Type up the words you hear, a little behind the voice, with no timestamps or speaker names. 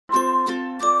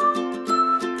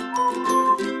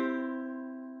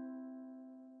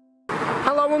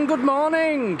Hello and good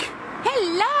morning.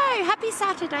 Hello, happy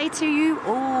Saturday to you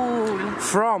all.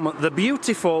 From the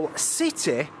beautiful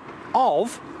city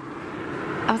of...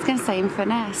 I was going to say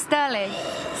Inverness. Stirling.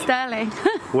 Stirling.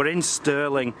 We're in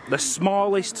Stirling, the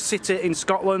smallest city in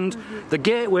Scotland, the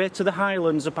gateway to the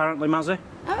Highlands apparently, Mazzy.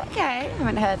 Okay, I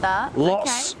haven't heard that.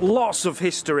 Lots of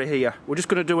history here. We're just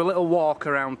going to do a little walk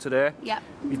around today. Yep.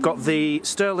 You've got the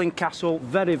Stirling Castle,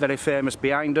 very, very famous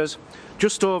behind us.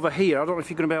 Just over here, I don't know if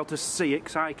you're going to be able to see it,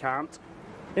 because I can't.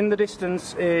 In the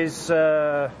distance is...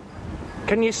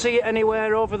 can you see it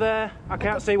anywhere over there? I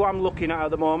can't see what I'm looking at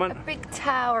the moment. A big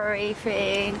towery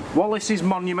thing. Wallace's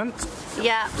Monument.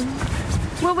 Yeah.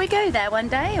 Will we go there one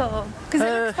day, or...? Because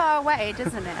it looks far away,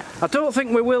 doesn't it? I don't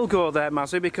think we will go there,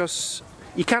 Mazzy, because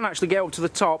you can actually get up to the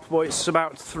top, but it's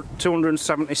about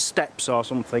 270 steps or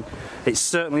something. It's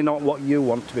certainly not what you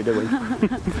want to be doing.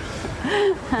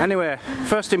 Anyway,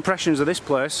 first impressions of this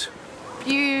place.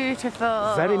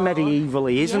 Beautiful. Very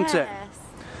medievally, isn't it? Yes.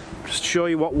 Just show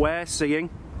you what we're seeing.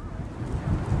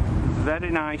 Very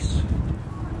nice.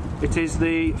 It is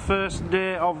the first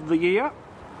day of the year.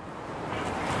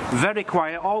 Very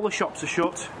quiet, all the shops are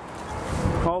shut.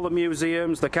 All the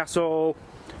museums, the castle,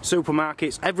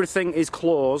 supermarkets, everything is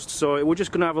closed, so we're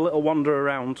just going to have a little wander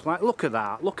around. Like, look at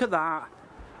that, look at that.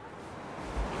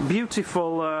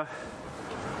 Beautiful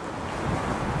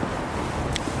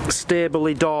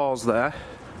stably doors there.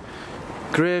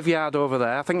 Graveyard over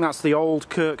there. I think that's the old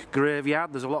Kirk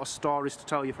graveyard. There's a lot of stories to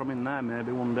tell you from in there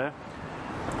maybe one day.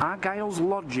 Argyle's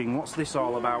Lodging, what's this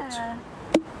all about?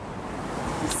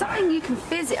 It's something you can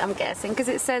visit, I'm guessing, because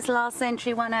it says last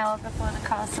century 1 hour before the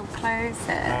castle closes.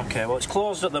 Okay, well it's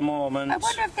closed at the moment. I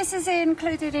wonder if this is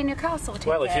included in your castle ticket.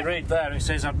 Well, if you read there it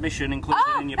says admission included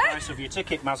in your price of your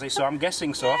ticket, Mazzy, so I'm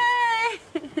guessing so.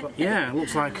 Yay! But yeah, it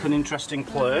looks like an interesting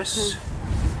place.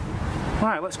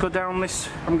 Right, let's go down this.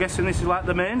 I'm guessing this is like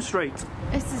the main street.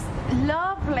 This is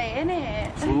lovely, isn't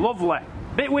it? It's lovely.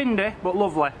 Bit windy, but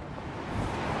lovely.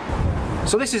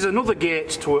 So this is another gate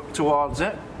towards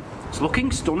it. It's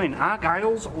looking stunning.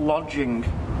 Argyle's Lodging.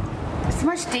 There's so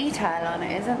much detail on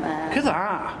it, isn't there? Look at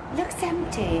that. It looks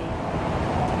empty,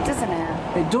 doesn't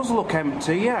it? It does look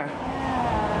empty, yeah.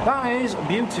 That is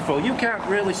beautiful. You can't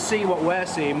really see what we're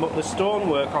seeing, but the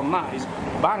stonework on that is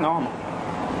bang on.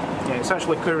 Yeah, it's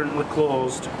actually currently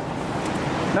closed.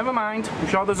 Never mind, I'm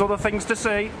sure there's other things to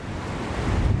see.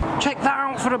 Check that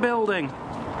out for a building.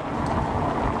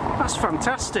 That's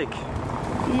fantastic.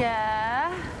 Yeah.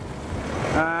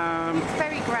 It's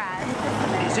very grand,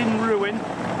 isn't it? It's in ruin.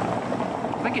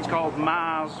 I think it's called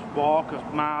Mars Walk or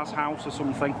Mars House or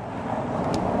something.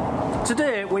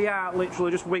 Today we are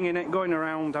literally just winging it, going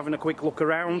around, having a quick look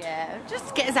around. Yeah,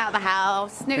 just get us out of the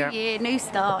house. New year, new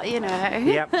start, you know.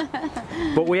 Yep.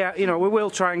 But we are, you know, we will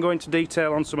try and go into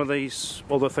detail on some of these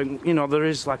other things. You know, there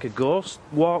is like a ghost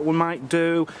walk we might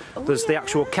do. There's the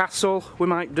actual castle we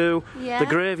might do. Yeah. The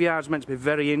graveyard's meant to be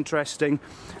very interesting.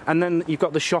 And then you've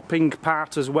got the shopping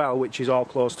part as well, which is all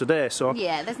closed today. So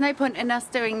yeah, there's no point in us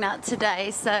doing that today.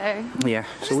 So yeah,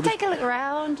 so we'll take a look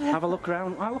around. Have a look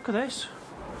around. Oh, look at this.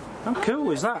 How cool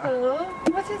is that? Cool.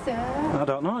 What is it? I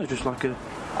don't know, it's just like a...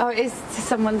 Oh, it is to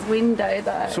someone's window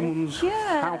though. Someone's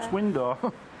house window.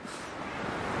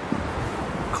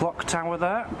 Clock tower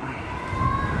there.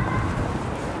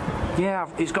 Yeah,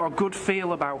 it's got a good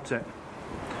feel about it.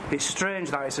 It's strange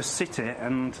that it's a city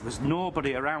and there's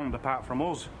nobody around apart from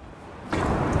us.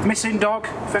 Missing dog,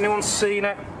 if anyone's seen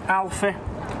it, Alfie.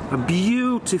 A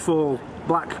beautiful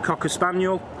black Cocker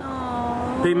Spaniel.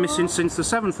 Aww. Been missing since the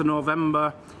 7th of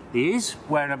November. He is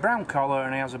wearing a brown collar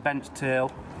and he has a bent tail.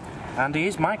 And he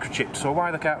is microchipped, so why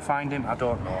they can't find him, I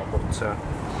don't know.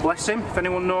 But bless him, if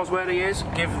anyone knows where he is,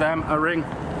 give them a ring.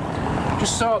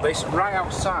 Just saw this right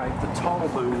outside the toll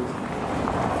booth.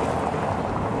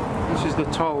 This is the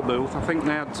toll booth. I think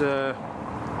they had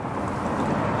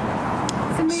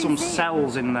some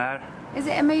cells in there. Is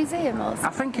it a museum or something? I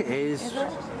think it is. Is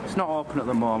it? It's not open at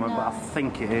the moment, No. but I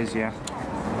think it is, yeah.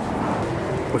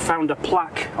 We found a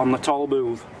plaque on the toll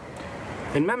booth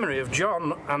in memory of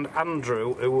John and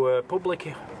Andrew, who were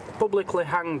publicly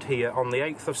hanged here on the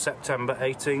 8th of September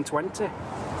 1820.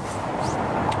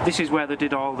 This is where they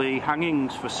did all the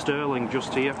hangings for Stirling,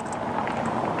 just here.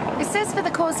 It says for the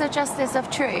cause of justice of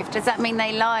truth. Does that mean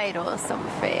they lied or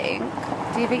something?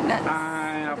 Do you think that's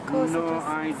I have the cause no of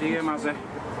idea, Mazzy.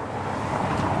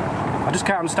 I just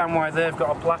can't understand why they've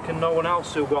got a plaque and no one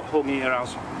else who got hung here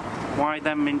has. Why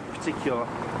them in particular?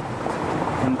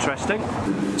 Interesting.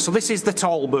 So this is the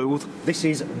toll booth. This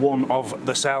is one of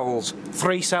the cells.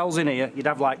 3 cells in here. You'd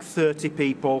have like 30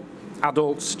 people,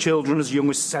 adults, children as young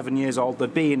as 7 years old.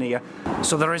 They'd be in here.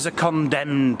 So there is a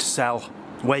condemned cell.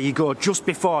 where you go just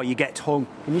before you get hung.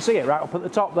 Can you see it right up at the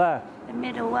top there? The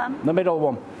middle one. The middle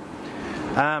one.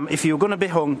 If you were going to be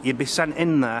hung, you'd be sent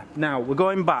in there. Now, we're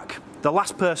going back. The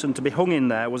last person to be hung in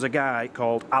there was a guy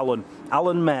called Alan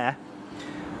Mayer.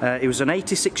 He was an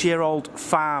 86-year-old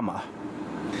farmer.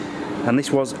 And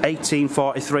this was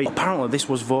 1843. Apparently this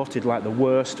was voted like the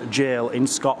worst jail in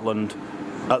Scotland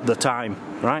at the time,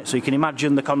 right? So you can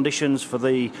imagine the conditions for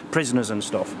the prisoners and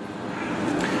stuff.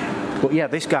 But yeah,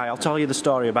 this guy, I'll tell you the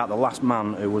story about the last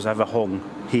man who was ever hung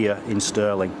here in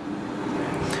Stirling.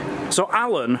 So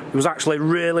Alan was actually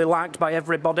really liked by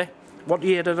everybody. What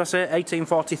year did I say?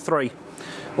 1843.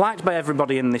 Liked by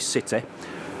everybody in this city.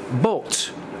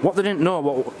 But what they didn't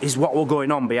know is what was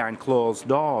going on behind closed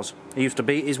doors. He used to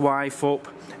beat his wife up.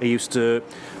 He used to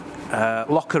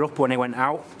lock her up when he went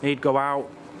out. He'd go out,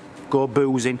 go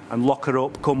boozing and lock her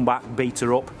up, come back, beat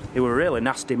her up. He was a really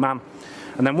nasty man.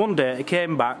 And then one day he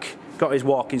came back, got his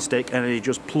walking stick, and he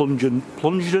just plunged her.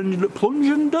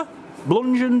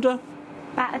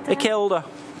 Battered her. He killed her.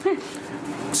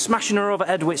 Smashing her over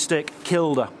head with stick,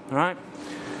 killed her, right?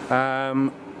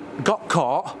 Got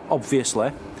caught,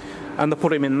 obviously, and they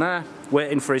put him in there,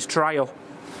 waiting for his trial.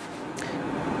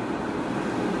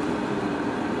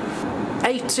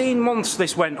 18 months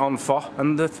this went on for,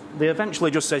 and they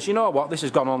eventually just says, you know what, this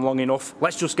has gone on long enough,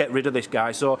 let's just get rid of this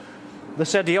guy. So they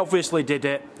said he obviously did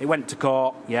it, he went to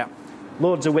court, yeah.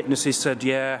 Loads of witnesses said,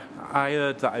 yeah, I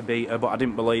heard that he beat her, but I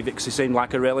didn't believe it because he seemed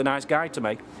like a really nice guy to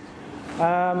me.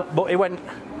 But he went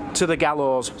to the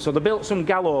gallows. So they built some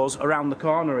gallows around the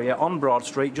corner here on Broad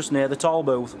Street, just near the toll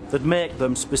booth. They'd make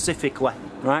them specifically,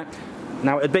 right?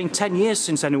 Now, it had been 10 years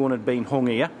since anyone had been hung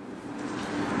here.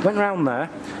 Went round there.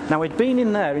 Now, he'd been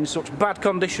in there in such bad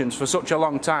conditions for such a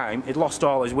long time, he'd lost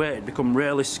all his weight, he'd become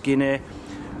really skinny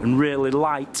and really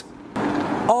light.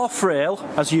 Or frail,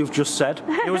 as you've just said.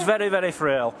 He was very, very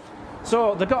frail.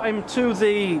 So they got him to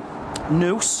the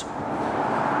noose,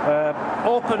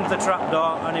 opened the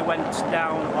trapdoor, and he went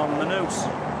down on the noose.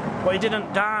 But he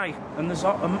didn't die, and there's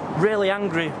a really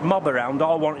angry mob around,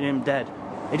 all wanting him dead.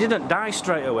 He didn't die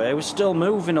straight away, he was still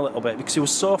moving a little bit because he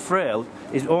was so frail,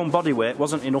 his own body weight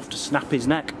wasn't enough to snap his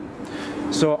neck.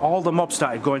 So all the mob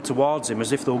started going towards him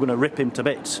as if they were going to rip him to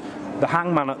bits. The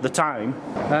hangman at the time,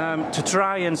 to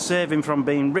try and save him from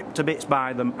being ripped to bits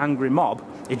by the angry mob,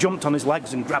 he jumped on his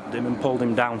legs and grabbed him and pulled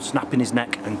him down, snapping his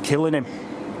neck and killing him.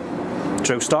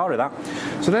 True story, that.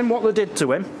 So then what they did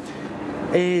to him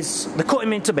is they cut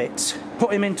him into bits,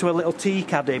 put him into a little tea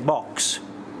caddy box,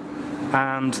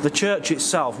 and the church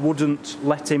itself wouldn't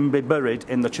let him be buried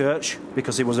in the church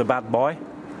because he was a bad boy.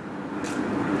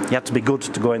 He had to be good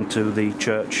to go into the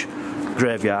church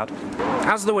graveyard.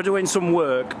 As they were doing some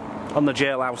work on the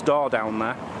jailhouse door down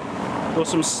there, there were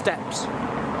some steps.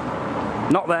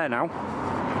 Not there now.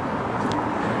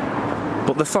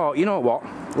 But they thought, you know what,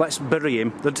 let's bury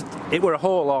him. It were a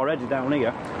hole already down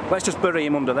here. Let's just bury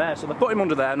him under there. So they put him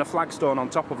under there and a flagstone on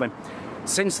top of him.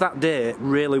 Since that day,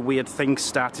 really weird things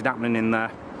started happening in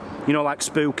there. You know, like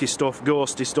spooky stuff,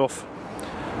 ghosty stuff.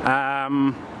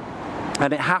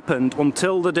 And it happened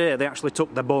until the day they actually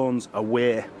took the bones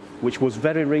away, which was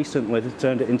very recently. They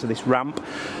turned it into this ramp,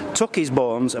 took his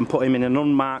bones and put him in an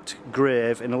unmarked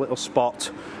grave in a little spot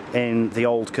in the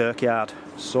old kirkyard.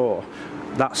 So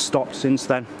that's stopped since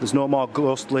then. There's no more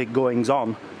ghostly goings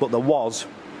on, but there was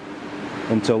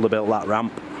until they built that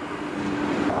ramp.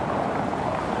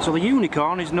 So the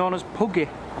unicorn is known as Puggy,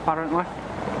 apparently.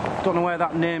 Don't know where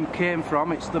that name came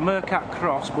from. It's the Mercat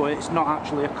cross, but it's not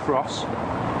actually a cross.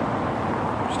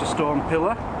 Just a stone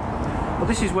pillar. But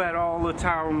this is where all the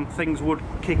town things would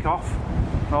kick off.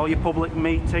 All your public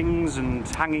meetings and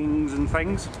hangings and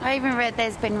things. I even read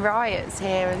there's been riots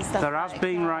here and stuff. There has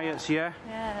been riots, yeah.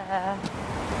 Yeah.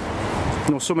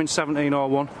 You know, some in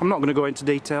 1701. I'm not going to go into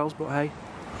details, but hey.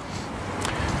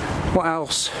 What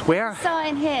else? We are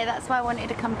Sign here, that's why I wanted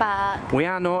to come back. We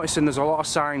are noticing there's a lot of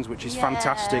signs, which is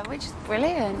fantastic. Which is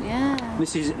brilliant, yeah.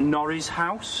 This is Norrie's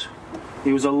house.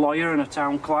 He was a lawyer and a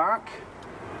town clerk.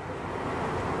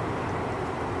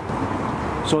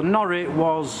 So Norrie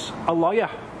was a lawyer,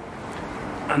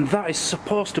 and that is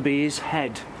supposed to be his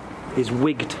head, his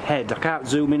wigged head. I can't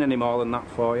zoom in any more than that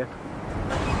for you.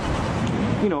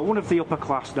 You know, one of the upper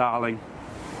class, darling.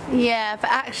 Yeah, but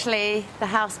actually the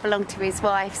house belonged to his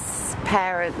wife's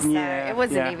parents, so it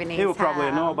wasn't even his house. He was probably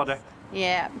a nobody.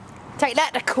 Yeah. Take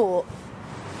that to court.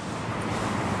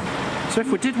 So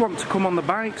if we did want to come on the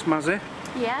bikes, Mazzy,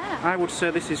 yeah, I would say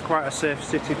this is quite a safe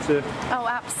city to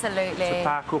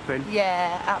park up in.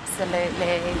 Yeah,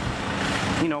 absolutely.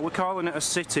 You know, we're calling it a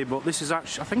city, but this is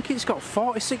actually, I think it's got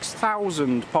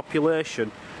 46,000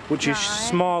 population, which is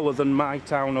smaller than my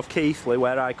town of Keighley,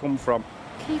 where I come from.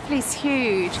 Keighley's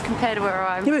huge compared to where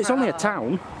I'm from. Yeah, but it's only a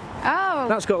town. Oh.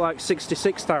 That's got like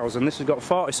 66,000. This has got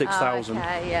 46,000. Oh,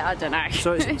 okay, yeah, I don't know.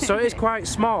 So it is quite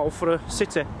small for a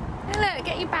city. Hey, look,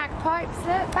 get your bagpipes.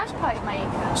 Look, bagpipe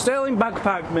maker. Stirling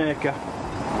bagpipe maker.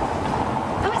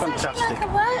 Oh, it's Fantastic. actually like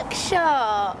a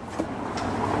workshop.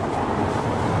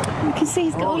 You can see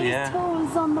he's got all his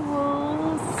tools on the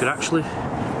walls. You could actually...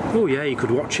 Oh yeah, you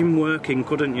could watch him working,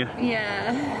 couldn't you?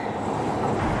 Yeah.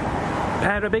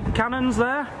 Pair of big cannons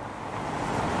there.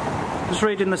 Just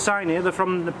reading the sign here, they're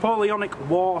from Napoleonic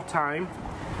War time,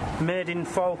 made in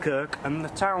Falkirk, and the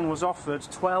town was offered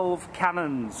 12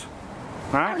 cannons.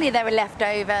 Right? Apparently they were left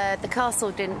over, the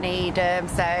castle didn't need them,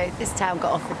 so this town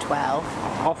got offered 12.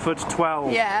 Offered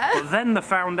 12. Yeah. But then they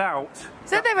found out...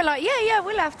 So they were like, yeah,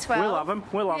 we'll have 12. We'll have them,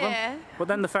 we'll have them. But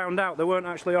then they found out they weren't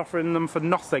actually offering them for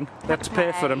nothing. They had to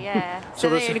pay for them. Yeah. So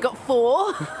they only got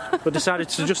 4. They decided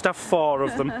to just have 4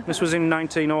 of them. This was in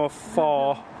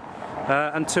 1904.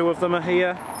 And 2 of them are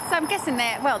here. So I'm guessing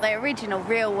they're original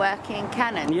real working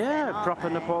cannons. Yeah, then, proper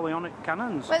they? Napoleonic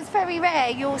cannons. Well, it's very rare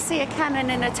you'll see a cannon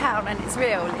in a town and it's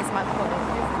real, is my point,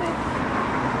 isn't it?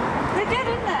 They're good,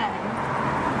 aren't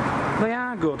they? They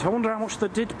are good. I wonder how much they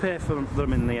did pay for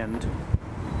them in the end.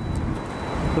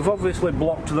 They've obviously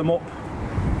blocked them up.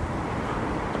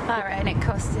 I reckon it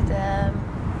costed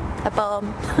a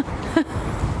bomb.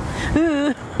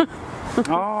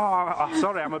 Oh,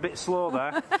 sorry, I'm a bit slow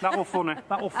there. That was funny.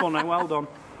 That was funny. Well done.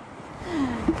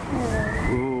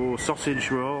 Ooh,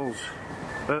 sausage rolls.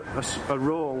 A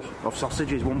roll of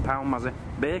sausages, £1, Mazzy.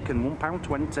 Bacon,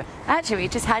 £1.20. Actually, we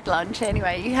just had lunch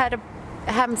anyway. You had a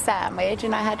ham sandwich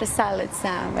and I had a salad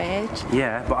sandwich.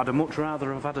 Yeah, but I'd much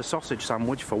rather have had a sausage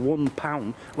sandwich for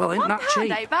 £1. Well, isn't that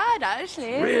cheap? Ain't bad,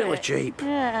 actually. Really cheap.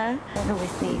 Yeah. Don't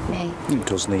always need me. It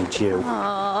does need you.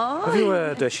 Aww. Have you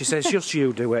heard her? She says, just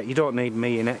you do it. You don't need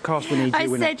me in it. Of course we need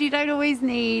you in it. I said you don't always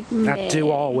need me. I do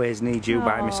always need you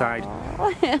by my side.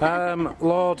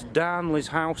 Lord Darnley's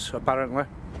house, apparently.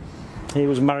 He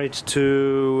was married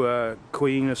to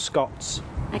Queen of Scots.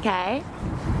 Okay.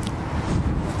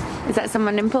 Is that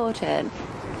someone important?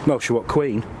 Well, she was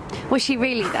Queen. Was she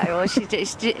really though, or she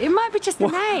just, it might be just the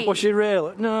name. Was she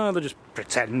really? No, they just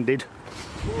pretended.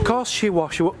 Of course she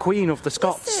was. She was Queen of the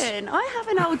Scots. Listen, I have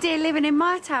an old dear living in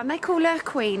my town. They call her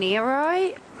Queenie, all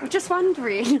right? I'm just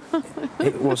wondering.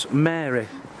 It was Mary,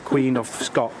 Queen of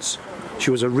Scots.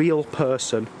 She was a real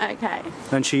person. Okay.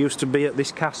 And she used to be at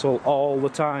this castle all the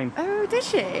time. Oh, did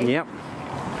she? Yep.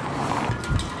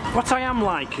 What I am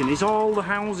liking is all the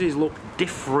houses look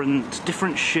different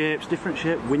shapes, different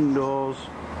shaped windows.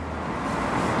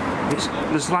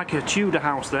 There's like a Tudor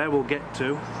house there we'll get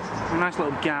to. A nice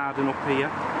little garden up here.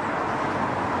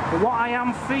 But what I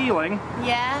am feeling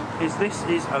is this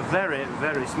is a very,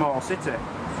 very small city.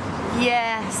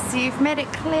 Yes, you've made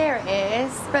it clear it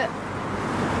is, but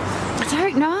I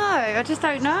don't know. I just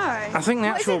don't know. I think the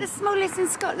actual... What is it, the smallest in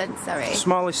Scotland, sorry?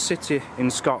 Smallest city in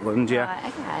Scotland, yeah. Right,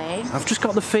 okay. I've just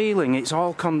got the feeling it's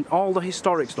all the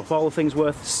historic stuff, all the things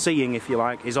worth seeing, if you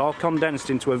like, is all condensed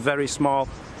into a very small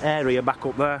area back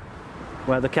up there,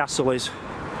 where the castle is.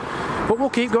 But we'll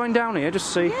keep going down here,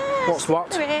 just see what's what.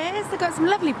 There it is. They've got some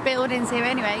lovely buildings here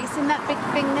anyway. You seen that big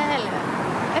thing there, look?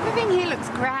 Everything here looks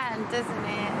grand, doesn't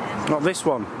it? Not this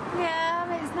one. Yeah,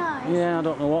 but it's nice. Yeah, I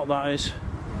don't know what that is.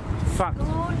 In fact,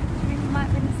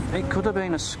 it could have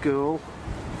been a school.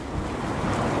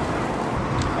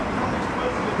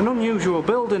 An unusual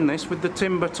building, this, with the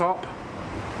timber top.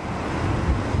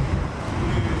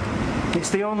 It's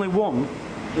the only one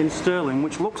in Stirling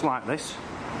which looks like this.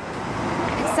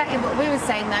 Exactly what we were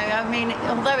saying though. I mean,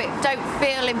 although it don't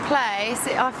feel in place,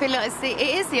 I feel like it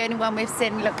is the only one we've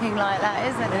seen looking like that,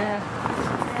 isn't it? Yeah.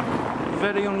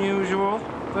 Very unusual,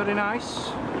 very nice.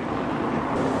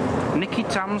 Nicky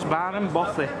Tam's Bar and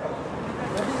Bothy.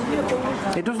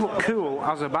 It does look cool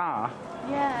as a bar.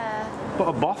 Yeah. But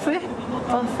a bothy?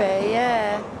 Bothy,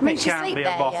 yeah. It can't be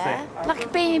a bothy. Yeah? Like a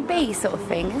B&B sort of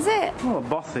thing, is it? Well, a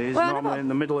bothy is normally in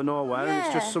the middle of nowhere. Yeah.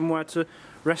 It's just somewhere to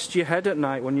rest your head at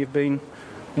night when you've been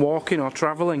walking or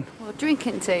travelling. Well,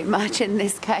 drinking too much in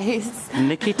this case.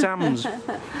 Nicky Tam's.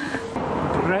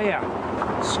 Greer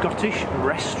Scottish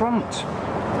restaurant.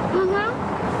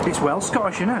 It's well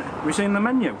Scottish, isn't it? Have you seen the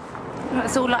menu?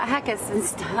 It's all like haggis and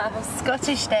stuff.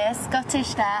 Scottish there,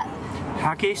 Scottish that.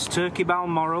 Haggis, turkey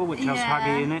balmoral, which has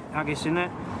haggis in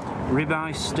it.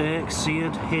 Ribeye steak,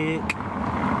 seared hake,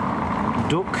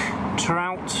 duck,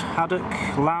 trout, haddock,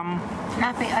 lamb.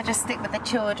 I think I just stick with the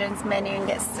children's menu and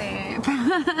get soup.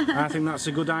 I think that's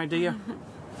a good idea.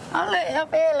 Oh look,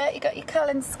 up here, look, you got your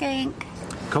Cullen skink.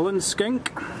 Cullen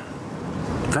skink.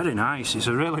 Very nice. It's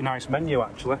a really nice menu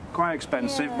actually. Quite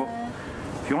expensive, but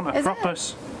if you want a Is proper...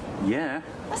 it? Yeah.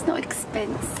 That's not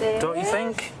expensive. Don't you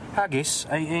think? Haggis,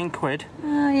 18 quid.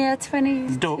 Oh yeah,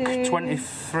 20. Duck,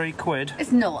 23 quid.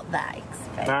 It's not that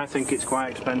expensive. I think it's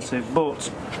quite expensive,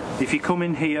 but if you come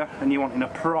in here and you're wanting a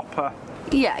proper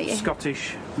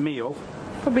Scottish meal,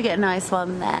 probably get a nice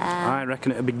one there. I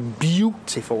reckon it'd be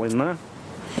beautiful in there.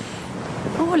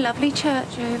 Oh, a lovely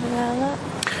church over there, look.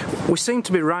 We seem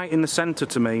to be right in the centre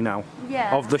to me now.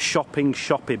 Yeah. Of the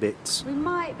shoppy bits. We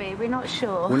might be, we're not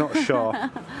sure. We're not sure.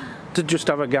 To just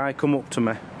have a guy come up to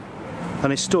me,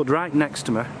 and he stood right next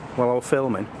to me while I was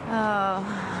filming.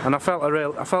 Oh. And I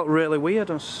felt really weird,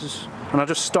 and I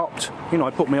just stopped. You know,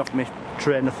 it put me off my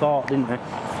train of thought, didn't it?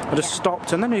 I just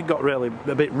stopped, and then he got really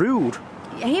a bit rude.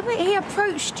 He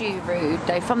approached you rude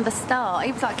though from the start.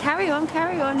 He was like, carry on,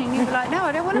 and you were like, no,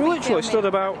 I don't want to be He literally stood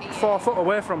about 4 foot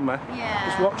away from me, yeah,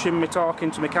 just watching me talking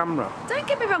to my camera. Don't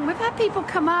get me wrong, we've had people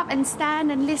come up and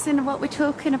stand and listen to what we're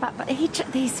talking about, but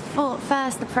his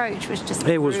first approach was just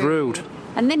He was rude.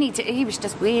 And then he was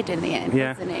just weird in the end,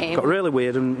 Yeah, wasn't he? Got really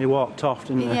weird and he walked off,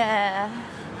 didn't he? Yeah.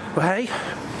 But hey,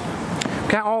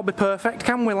 can't all be perfect,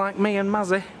 can we, like me and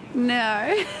Mazzy?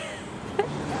 No.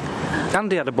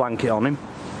 Andy had a blanket on him.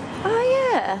 Oh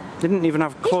yeah. Didn't even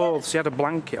have clothes, he had a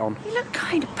blanket on. He looked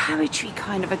kind of poetry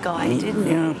kind of a guy, didn't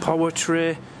he? Yeah,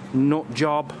 poetry, nut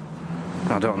job,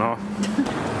 I don't know.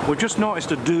 We just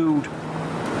noticed a dude.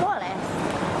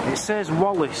 Wallace? It says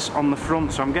Wallace on the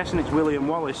front, so I'm guessing it's William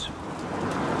Wallace.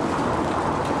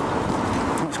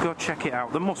 Let's go check it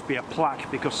out. There must be a plaque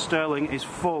because Stirling is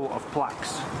full of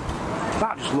plaques.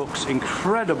 That just looks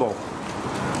incredible.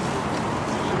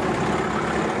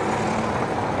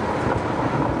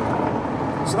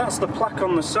 So that's the plaque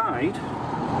on the side.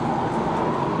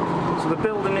 So the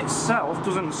building itself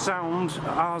doesn't sound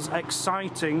as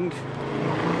exciting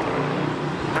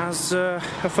as a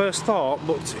first thought,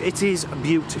 but it is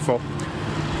beautiful.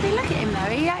 Hey, look at him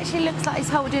though, he actually looks like he's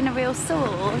holding a real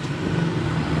sword.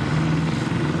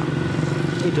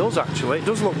 It does actually, it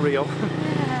does look real.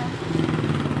 Yeah.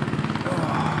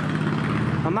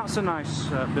 Oh. And that's a nice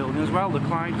building as well, the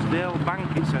Clydesdale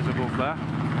Bank it says above there.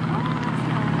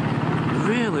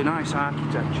 Really nice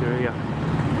architecture here.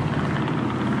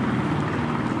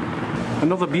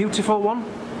 Another beautiful one,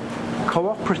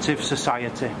 Cooperative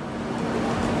Society,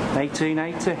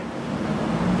 1880.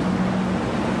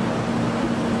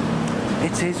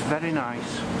 It is very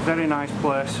nice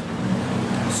place.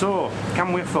 So,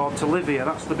 can we afford to live here?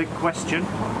 That's the big question.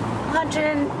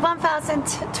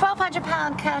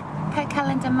 £1,200 per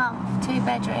calendar month, 2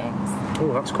 bedrooms.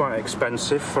 Oh, that's quite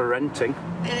expensive for renting.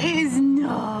 It is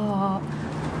not.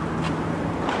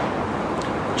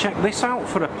 Check this out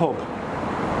for a pub.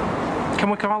 Can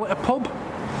we call it a pub?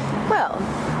 Well,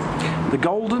 The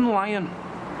Golden Lion.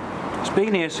 It's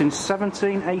been here since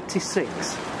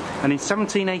 1786. And in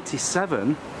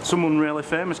 1787, someone really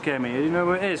famous came here. You know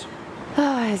who it is?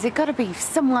 oh, has it got to be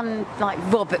someone like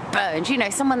Robert Burns? You know,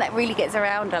 someone that really gets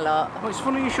around a lot. Well, it's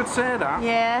funny you should say that.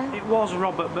 Yeah. It was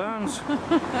Robert Burns.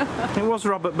 It was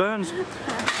Robert Burns.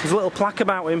 There's a little plaque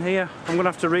about him here. I'm going to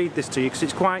have to read this to you because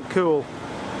it's quite cool.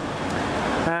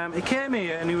 He came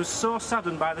here and he was so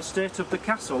saddened by the state of the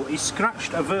castle, he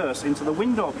scratched a verse into the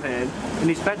window pane in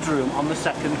his bedroom on the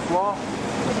 2nd floor,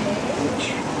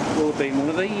 which will be one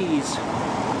of these.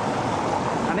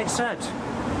 And it said,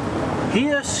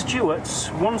 "Here Stuarts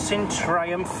once in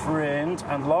triumph reigned,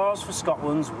 and laws for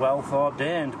Scotland's wealth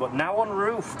ordained, but now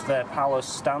unroofed their palace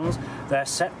stands, their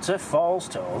sceptre falls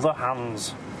to other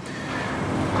hands."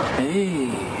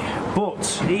 Hey. But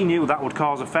he knew that would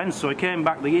cause offence, so he came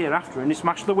back the year after and he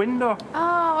smashed the window. Oh,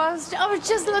 I was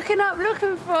just looking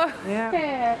for.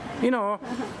 Yeah. You know,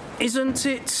 isn't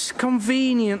it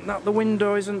convenient that the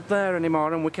window isn't there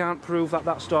anymore and we can't prove that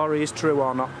that story is true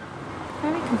or not?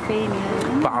 Very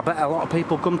convenient. But I bet a lot of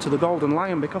people come to the Golden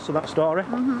Lion because of that story.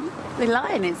 The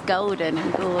lion is golden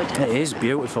and gorgeous. It is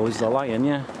beautiful, is the lion,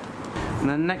 yeah. And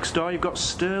then next door you've got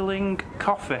Stirling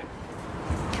Coffee.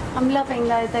 I'm loving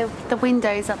though the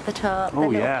windows up the top, Oh, the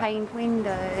little yeah. paned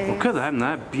windows. Look at them,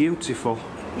 they're beautiful.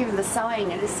 Even the sign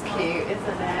is cute,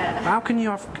 isn't it? How can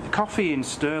you have coffee in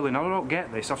Stirling? I don't get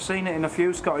this. I've seen it in a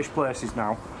few Scottish places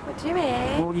now. What do you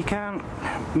mean? Well, you can't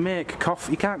make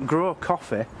coffee, you can't grow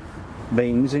coffee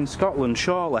beans in Scotland,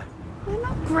 surely. We're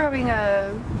not growing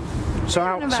them.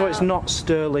 So it's not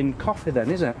Stirling coffee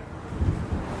then, is it?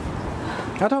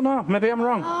 I don't know, maybe I'm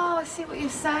wrong. Oh, I see what you're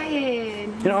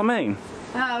saying. You know what I mean?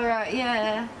 Oh, right,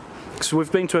 yeah. So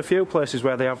we've been to a few places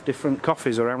where they have different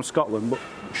coffees around Scotland, but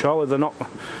surely they're not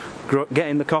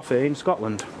getting the coffee in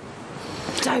Scotland.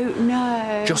 Don't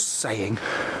know. Just saying.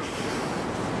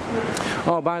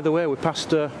 Oh, by the way, we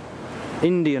passed an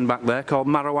Indian back there called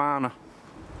marijuana.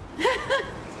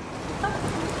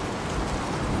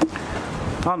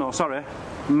 Oh no, sorry.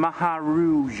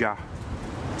 Maharuja.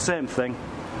 Same thing.